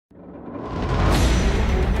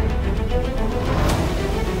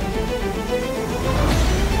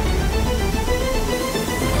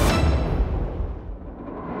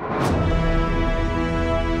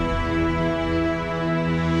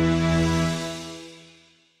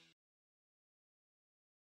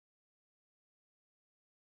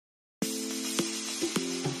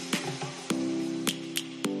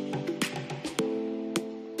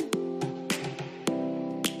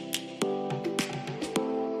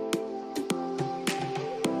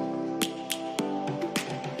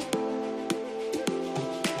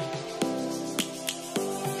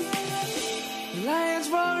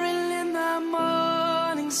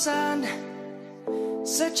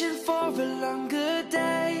searching for a longer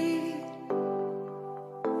day.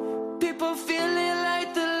 People feeling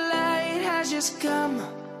like the light has just come.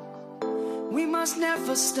 We must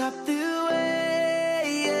never stop the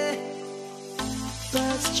way.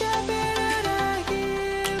 Birds chirping and I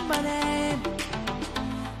hear my name,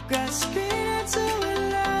 grasping into a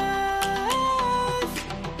life.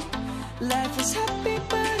 Life is happy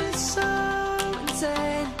but it's so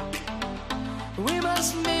insane. We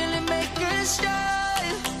must merely make a start.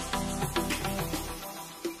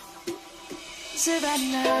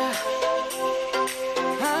 Savannah,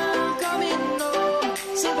 I'm coming home.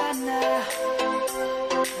 Savannah,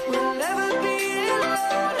 we'll never be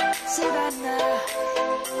alone. Savannah,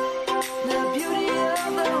 the beauty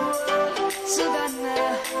of the world. Savannah,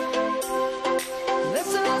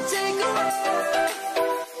 let's all take a walk.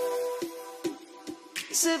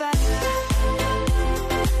 Savannah.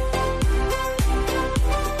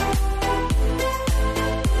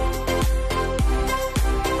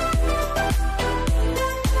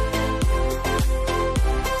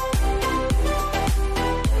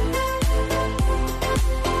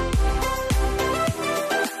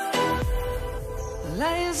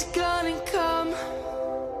 Lion's gonna come.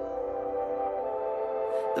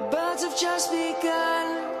 The birds have just begun.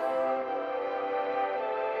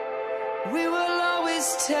 We will always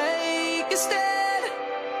take a stand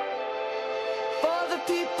for the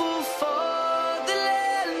people, for the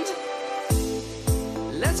land.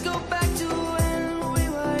 Let's go back to when we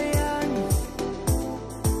were young.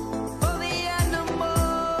 For the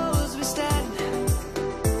animals we stand.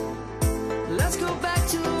 Let's go back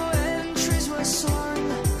to when trees were swung.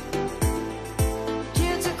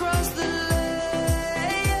 Kids across the land.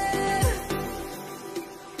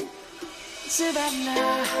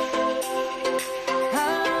 Savannah,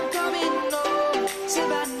 I'm coming home.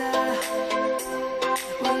 Savannah,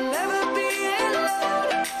 we'll never be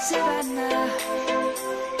alone. Savannah,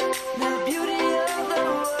 the beauty of the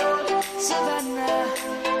world. Savannah,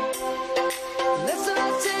 let's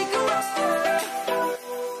all take a walk.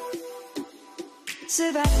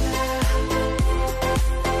 Savannah,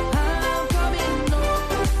 I'm coming home.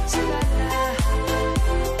 Savannah,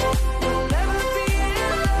 we'll never be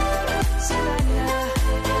alone. Savannah,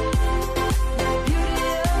 the beauty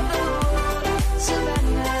of the world.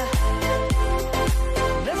 Savannah,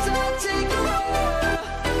 let's all take a walk.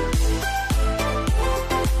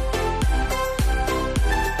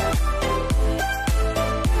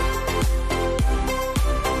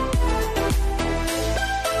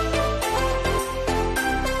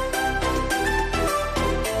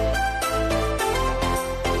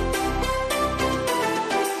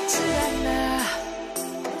 Savannah,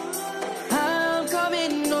 I'm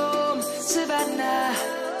coming home. Savannah,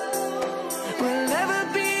 we'll never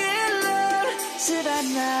be alone.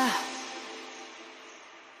 Savannah.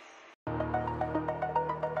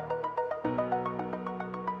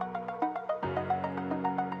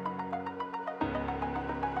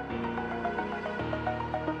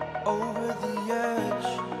 Over the edge,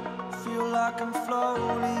 feel like I'm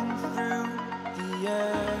floating through the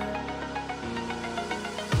air.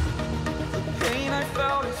 The pain I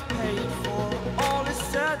felt is paid for, all is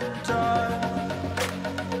said and done.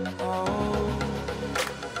 Oh,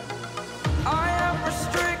 I am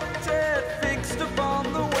restricted, fixed upon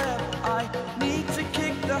the web. I need to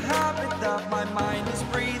kick the habit that my mind is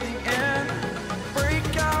breathing in.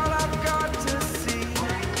 Break out, I've got to see.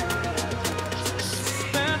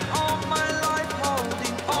 Spent all my life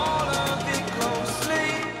holding all of it closely.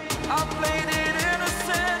 I played it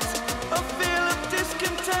innocent, a feel of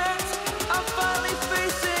discontent. I'm finally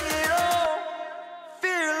facing it all,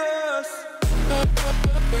 fearless.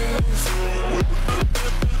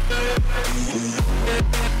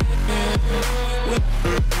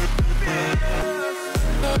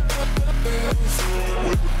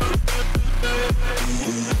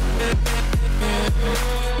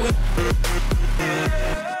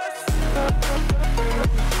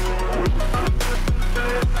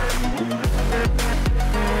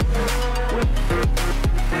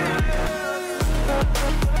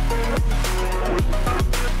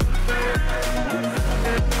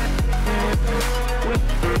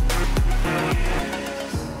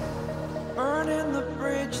 Burning the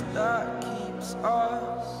bridge that keeps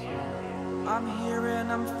us. I'm here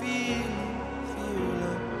and I'm feeling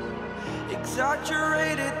fearless.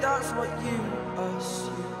 Exaggerated, that's what you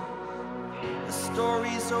assume. The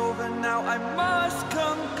story's over now, I must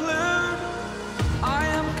conclude. I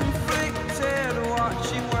am conflicted,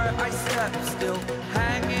 watching where I step still,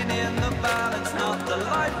 hanging in the balance. Not the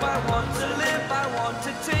life I want to live, I want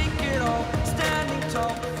to take it all. Standing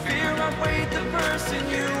tall, fear outweighed the person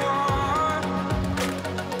you are.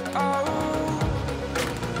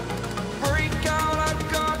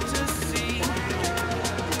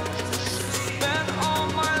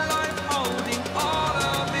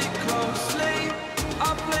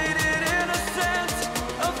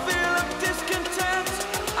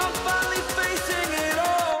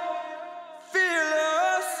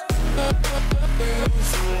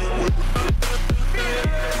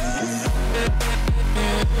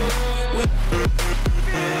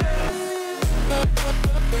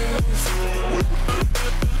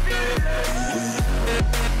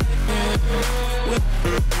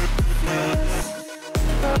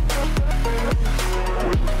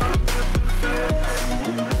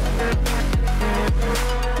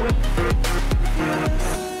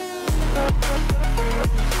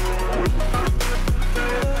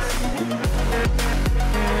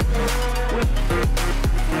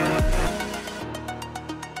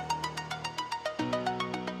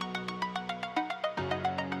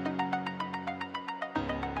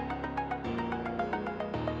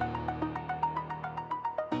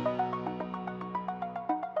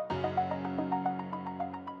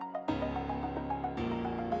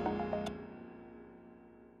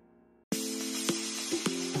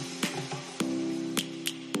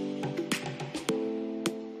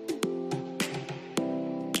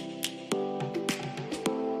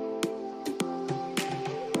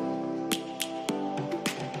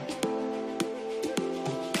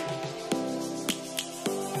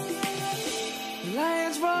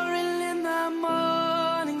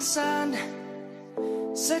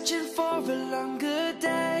 searching for a longer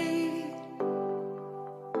day.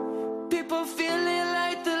 People feeling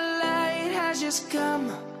like the light has just come.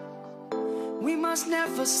 We must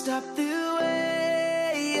never stop the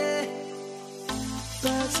way.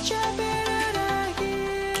 Birds chirping and I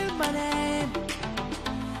hear my name,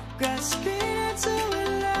 grasping into a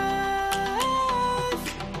life.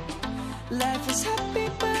 Life is happy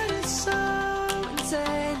but it's so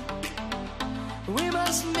insane. We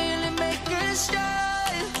must merely make a start.